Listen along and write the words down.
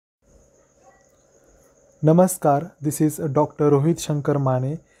Namaskar, this is Dr. Rohit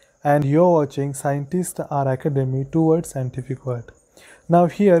Shankar and you're watching Scientistracademy towards scientific world. Now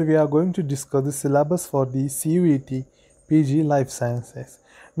here we are going to discuss the syllabus for the CUET-PG Life Sciences.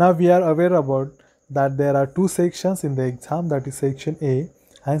 Now we are aware about that there are two sections in the exam, that is section A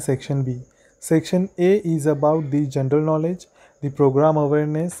and section B. Section A is about the general knowledge, the program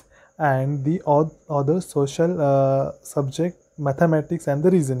awareness and the other social subject, mathematics and the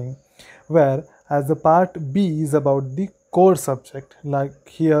reasoning, where as the part B is about the core subject. Like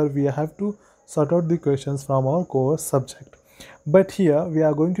here we have to sort out the questions from our core subject, but here we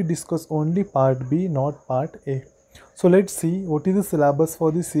are going to discuss only part B, not part A. So let's see what is the syllabus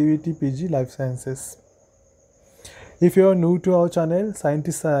for the CUET-PG Life Sciences. If you are new to our channel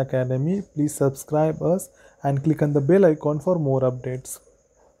Scientistracademy, please subscribe us and click on the bell icon for more updates.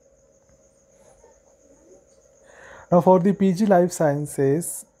 Now for the PG Life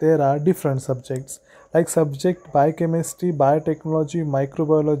Sciences, there are different subjects like subject Biochemistry, Biotechnology,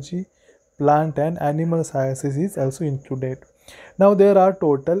 Microbiology, Plant and Animal Sciences is also included. Now there are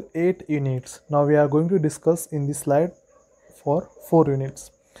total 8 units. Now we are going to discuss in this slide for 4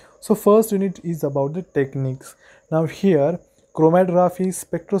 units. So first unit is about the techniques. Now here chromatography,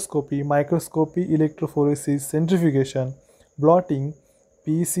 spectroscopy, microscopy, electrophoresis, centrifugation, blotting,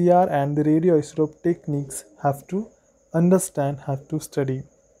 PCR and the radioisotope techniques have to understand, have to study.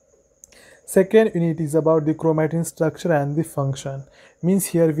 Second unit is about the chromatin structure and the function. Means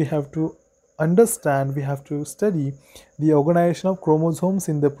here we have to understand, we have to study the organization of chromosomes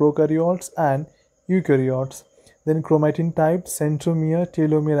in the prokaryotes and eukaryotes. Then chromatin types, centromere,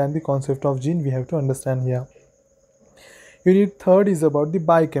 telomere and the concept of gene we have to understand here. Unit third is about the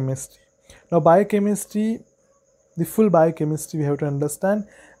biochemistry. Now biochemistry, the full biochemistry we have to understand,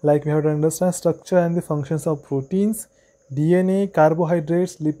 like we have to understand structure and the functions of proteins, DNA,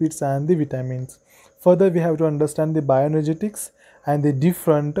 carbohydrates, lipids and the vitamins. Further we have to understand the bioenergetics and the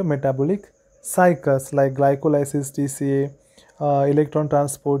different metabolic cycles like glycolysis, TCA, electron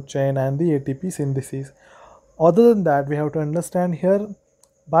transport chain and the ATP synthesis. Other than that, we have to understand here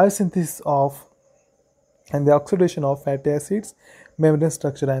biosynthesis of and the oxidation of fatty acids, membrane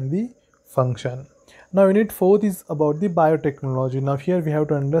structure and the function. Now unit 4th is about the biotechnology. Now here we have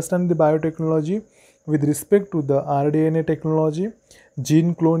to understand the biotechnology with respect to the rDNA technology,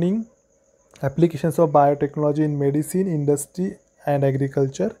 gene cloning, applications of biotechnology in medicine, industry and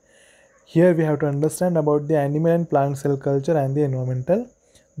agriculture. Here we have to understand about the animal and plant cell culture and the environmental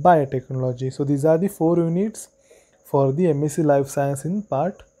biotechnology. So these are the 4 units for the MSc Life Science in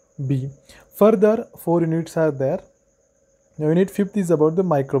part B. Further 4 units are there. Now unit 5th is about the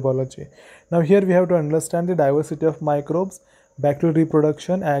microbiology. Now here we have to understand the diversity of microbes, bacterial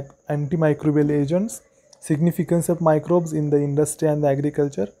reproduction, antimicrobial agents, significance of microbes in the industry and the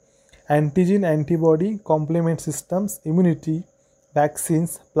agriculture, antigen, antibody, complement systems, immunity,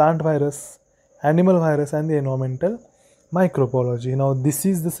 vaccines, plant virus, animal virus and the environmental microbiology. Now this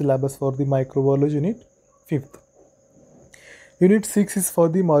is the syllabus for the microbiology unit 5th. Unit 6 is for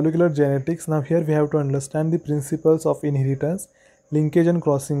the molecular genetics. Now here we have to understand the principles of inheritance, linkage and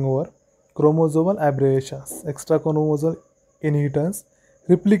crossing over, chromosomal aberrations, extrachromosomal inheritance,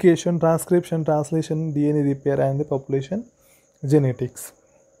 replication, transcription, translation, DNA repair and the population genetics.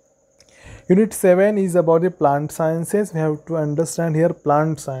 Unit 7 is about the plant sciences. We have to understand here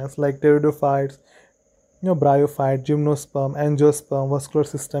plant science like pteridophytes, bryophyte, gymnosperm, angiosperm, vascular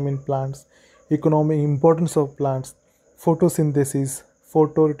system in plants, economic importance of plants, photosynthesis,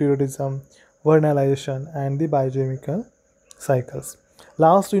 phototourism, vernalization and the biochemical cycles.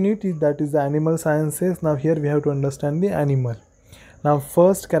 Last unit is that is the animal sciences. Now here we have to understand the animal. Now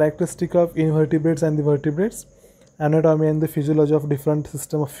first, characteristic of invertebrates and the vertebrates, anatomy and the physiology of different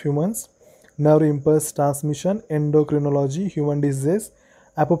system of humans, nerve impulse transmission, endocrinology, human diseases,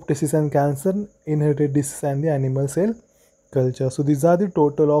 apoptosis and cancer, inherited disease and the animal cell culture. So these are the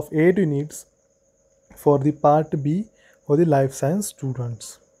total of 8 units for the part B for the life science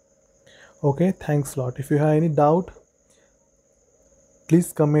students. Okay, thanks a lot. If you have any doubt,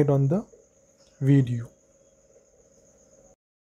 please comment on the video.